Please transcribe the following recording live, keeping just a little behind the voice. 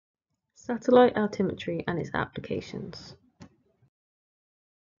Satellite altimetry and its applications.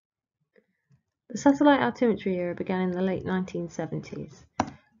 The satellite altimetry era began in the late 1970s.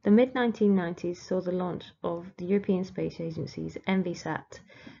 The mid-1990s saw the launch of the European Space Agency's ENVISat.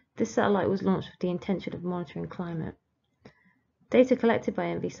 This satellite was launched with the intention of monitoring climate. Data collected by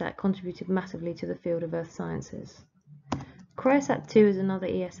ENVISat contributed massively to the field of Earth sciences. Cryosat-2 is another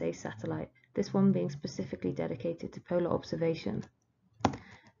ESA satellite, this one being specifically dedicated to polar observation.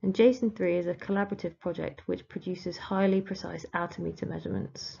 And JASON-3 is a collaborative project which produces highly precise altimeter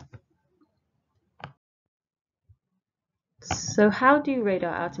measurements. So how do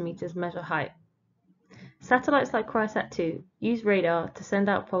radar altimeters measure height? Satellites like Cryosat-2 use radar to send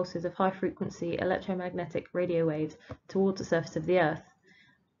out pulses of high-frequency electromagnetic radio waves towards the surface of the Earth.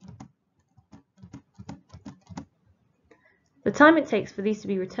 The time it takes for these to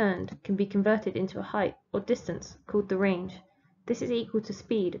be returned can be converted into a height or distance called the range. This is equal to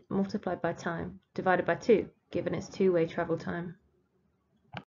speed multiplied by time divided by 2, given its two-way travel time.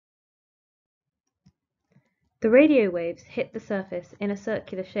 The radio waves hit the surface in a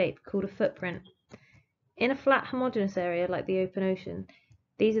circular shape called a footprint. In a flat homogeneous area like the open ocean,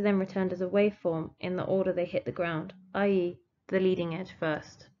 these are then returned as a waveform in the order they hit the ground, i.e. the leading edge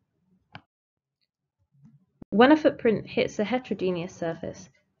first. When a footprint hits a heterogeneous surface,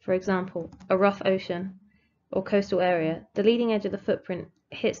 for example, a rough ocean or coastal area, the leading edge of the footprint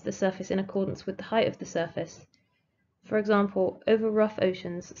hits the surface in accordance with the height of the surface. For example, over rough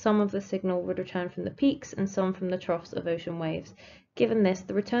oceans, some of the signal would return from the peaks and some from the troughs of ocean waves. Given this,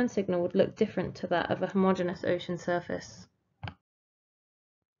 the return signal would look different to that of a homogeneous ocean surface.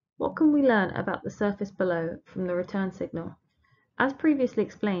 What can we learn about the surface below from the return signal? As previously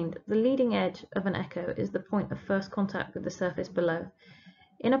explained, the leading edge of an echo is the point of first contact with the surface below.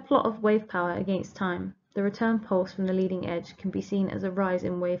 In a plot of wave power against time, the return pulse from the leading edge can be seen as a rise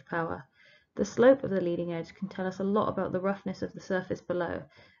in wave power. The slope of the leading edge can tell us a lot about the roughness of the surface below.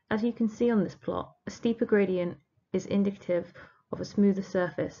 As you can see on this plot, a steeper gradient is indicative of a smoother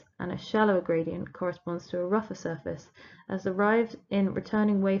surface, and a shallower gradient corresponds to a rougher surface, as the rise in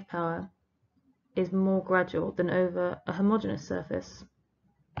returning wave power is more gradual than over a homogeneous surface.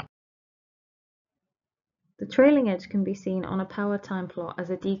 The trailing edge can be seen on a power time plot as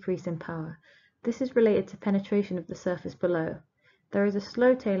a decrease in power. This is related to penetration of the surface below. There is a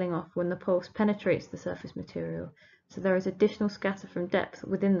slow tailing off when the pulse penetrates the surface material, so there is additional scatter from depth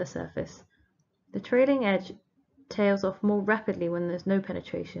within the surface. The trailing edge tails off more rapidly when there's no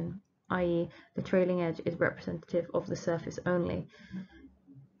penetration, i.e. the trailing edge is representative of the surface only.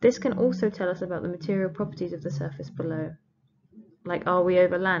 This can also tell us about the material properties of the surface below, like are we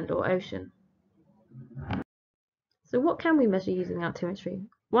over land or ocean. So what can we measure using altimetry?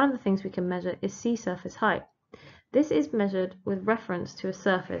 One of the things we can measure is sea surface height. This is measured with reference to a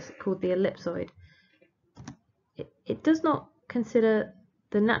surface called the ellipsoid. It does not consider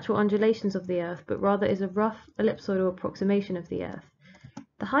the natural undulations of the Earth, but rather is a rough ellipsoidal approximation of the Earth.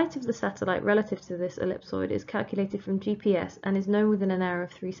 The height of the satellite relative to this ellipsoid is calculated from GPS and is known within an area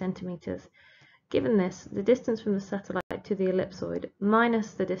of 3 centimeters. Given this, the distance from the satellite to the ellipsoid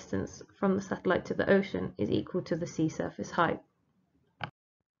minus the distance from the satellite to the ocean is equal to the sea surface height.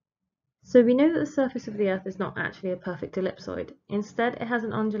 So we know that the surface of the Earth is not actually a perfect ellipsoid. Instead, it has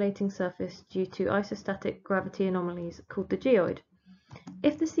an undulating surface due to isostatic gravity anomalies called the geoid.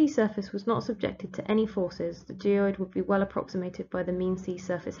 If the sea surface was not subjected to any forces, the geoid would be well approximated by the mean sea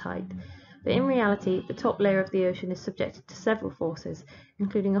surface height. But in reality, the top layer of the ocean is subjected to several forces,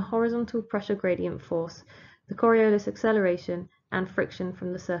 including a horizontal pressure gradient force, the Coriolis acceleration, and friction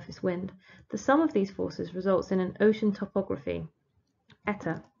from the surface wind. The sum of these forces results in an ocean topography,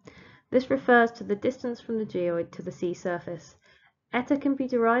 eta. This refers to the distance from the geoid to the sea surface. Eta can be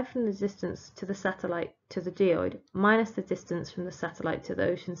derived from the distance to the satellite to the geoid, minus the distance from the satellite to the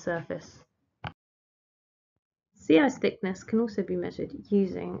ocean surface. Sea ice thickness can also be measured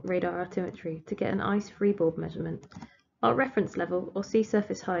using radar altimetry to get an ice freeboard measurement. Our reference level, or sea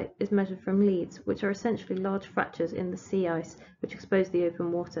surface height, is measured from leads, which are essentially large fractures in the sea ice which expose the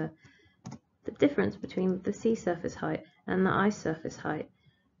open water. The difference between the sea surface height and the ice surface height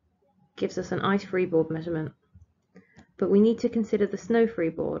gives us an ice freeboard measurement. But we need to consider the snow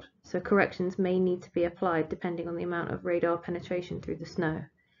freeboard, so corrections may need to be applied depending on the amount of radar penetration through the snow.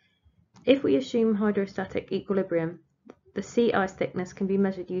 If we assume hydrostatic equilibrium, the sea ice thickness can be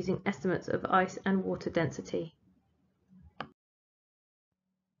measured using estimates of ice and water density.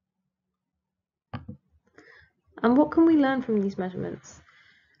 And what can we learn from these measurements?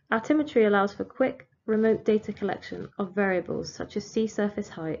 Altimetry allows for quick, remote data collection of variables such as sea surface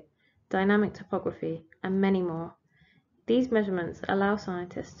height, dynamic topography, and many more. These measurements allow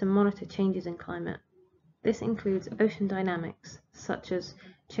scientists to monitor changes in climate. This includes ocean dynamics, such as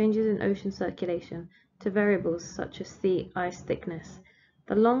changes in ocean circulation, to variables such as sea ice thickness.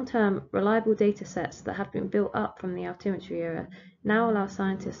 The long-term, reliable data sets that have been built up from the altimetry era now allow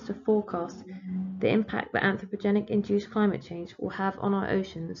scientists to forecast the impact that anthropogenic-induced climate change will have on our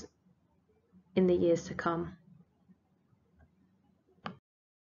oceans in the years to come.